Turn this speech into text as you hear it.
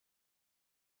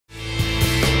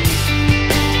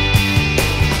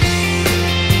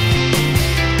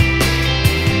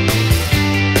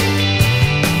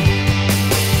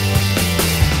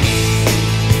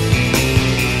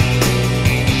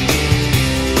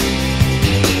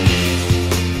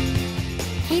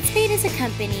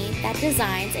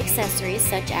designs accessories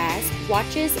such as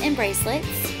watches and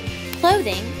bracelets,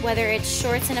 clothing, whether it's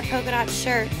shorts and a polka dot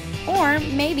shirt, or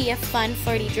maybe a fun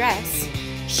flirty dress,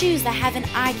 shoes that have an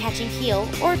eye-catching heel,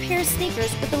 or a pair of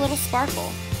sneakers with a little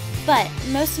sparkle. But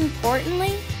most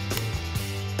importantly,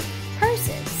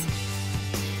 purses.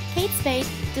 Kate Spade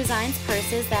designs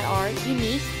purses that are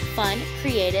unique, fun,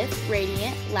 creative,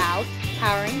 radiant, loud,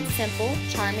 empowering, simple,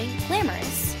 charming,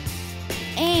 glamorous,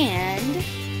 and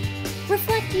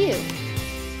reflect you.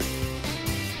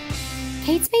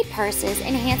 Kate Spade purses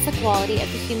enhance the quality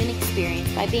of the human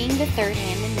experience by being the third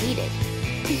hand when needed.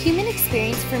 The human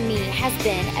experience for me has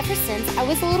been ever since I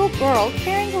was a little girl.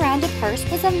 Carrying around a purse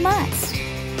was a must.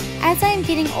 As I am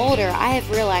getting older, I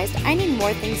have realized I need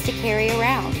more things to carry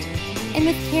around. And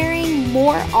with carrying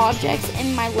more objects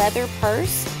in my leather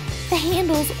purse, the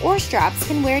handles or straps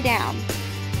can wear down.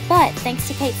 But thanks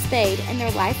to Kate Spade and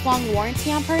their lifelong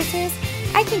warranty on purses,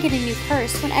 I can get a new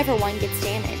purse whenever one gets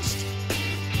damaged.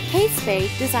 Kate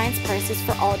Spade designs purses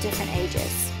for all different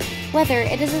ages. Whether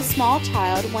it is a small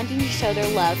child wanting to show their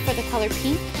love for the color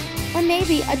pink, or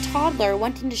maybe a toddler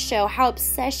wanting to show how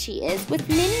obsessed she is with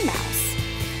Minnie Mouse.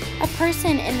 A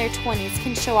person in their 20s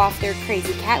can show off their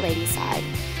crazy cat lady side.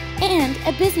 And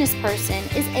a business person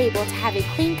is able to have a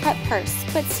clean-cut purse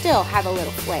but still have a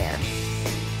little flair.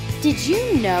 Did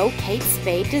you know Kate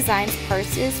Spade designs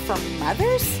purses for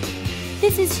mothers?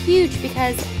 This is huge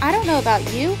because I don't know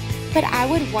about you, but I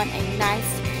would want a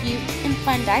nice, cute, and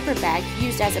fun diaper bag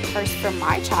used as a purse for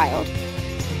my child.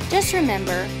 Just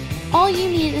remember, all you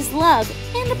need is love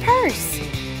and a purse.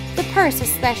 The purse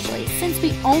especially, since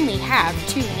we only have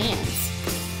two hands.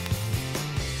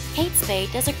 Kate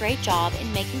Spade does a great job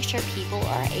in making sure people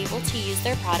are able to use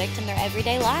their product in their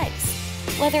everyday lives,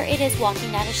 whether it is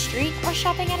walking down a street or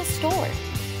shopping at a store.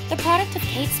 The product of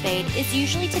Kate Spade is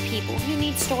usually to people who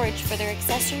need storage for their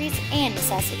accessories and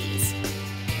necessities.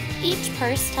 Each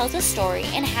purse tells a story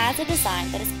and has a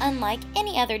design that is unlike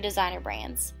any other designer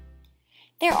brands.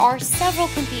 There are several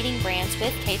competing brands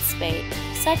with Kate Spade,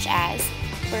 such as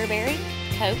Burberry,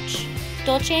 Coach,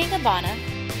 Dolce & Gabbana,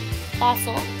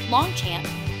 Fossil, Longchamp,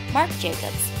 Marc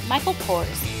Jacobs, Michael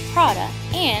Kors, Prada,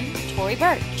 and Tory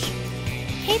Burch.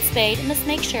 Kate Spade must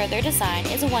make sure their design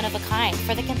is a one-of-a-kind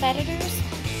for the competitors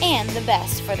and the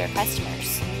best for their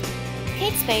customers.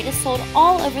 Kate Spade is sold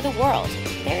all over the world.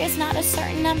 There is not a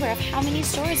certain number of how many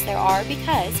stores there are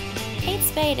because Kate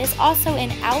Spade is also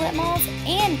in outlet malls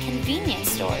and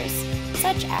convenience stores,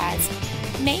 such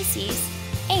as Macy's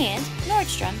and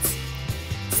Nordstrom's.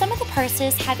 Some of the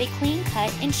purses have a clean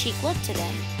cut and chic look to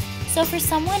them. So for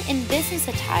someone in business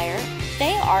attire,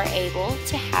 they are able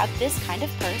to have this kind of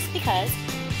purse because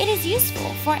it is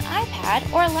useful for an iPad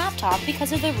or a laptop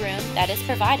because of the room that is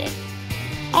provided.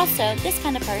 Also, this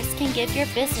kind of purse can give your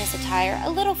business attire a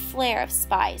little flair of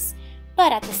spice,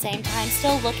 but at the same time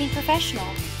still looking professional.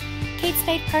 Kate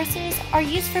Spade purses are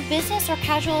used for business or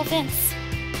casual events,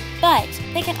 but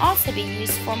they can also be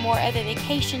used for more of a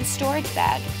vacation storage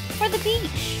bag for the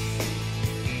beach.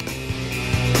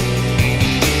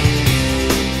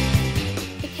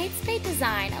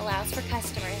 Design allows for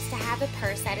customers to have a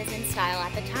purse that is in style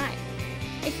at the time.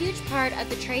 A huge part of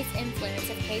the trace influence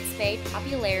of Kate Spade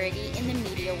popularity in the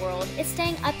media world is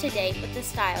staying up to date with the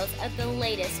styles of the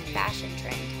latest fashion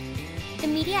trend. The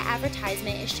media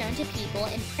advertisement is shown to people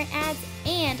in print ads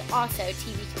and also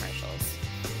TV commercials.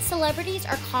 Celebrities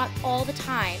are caught all the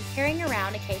time carrying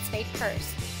around a Kate Spade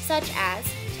purse, such as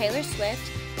Taylor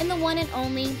Swift and the one and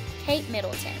only Kate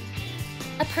Middleton.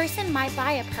 A person might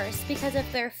buy a purse because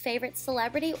of their favorite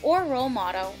celebrity or role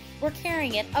model were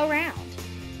carrying it around.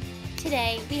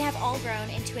 Today, we have all grown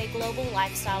into a global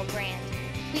lifestyle brand.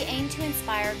 We aim to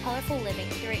inspire colorful living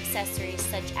through accessories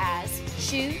such as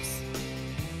shoes,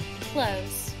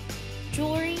 clothes,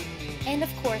 jewelry, and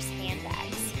of course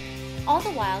handbags. All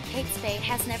the while, Kate Spade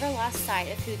has never lost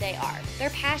sight of who they are. Their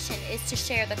passion is to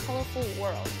share the colorful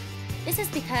world. This is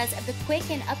because of the quick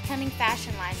and upcoming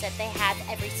fashion lines that they have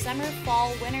every summer,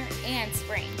 fall, winter, and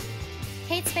spring.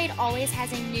 Kate Spade always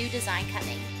has a new design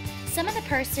coming. Some of the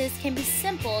purses can be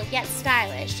simple yet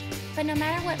stylish, but no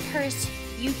matter what purse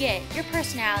you get, your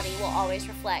personality will always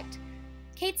reflect.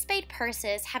 Kate Spade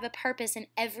purses have a purpose in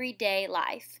everyday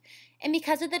life, and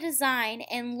because of the design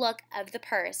and look of the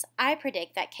purse, I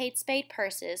predict that Kate Spade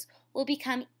purses will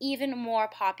become even more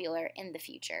popular in the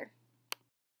future.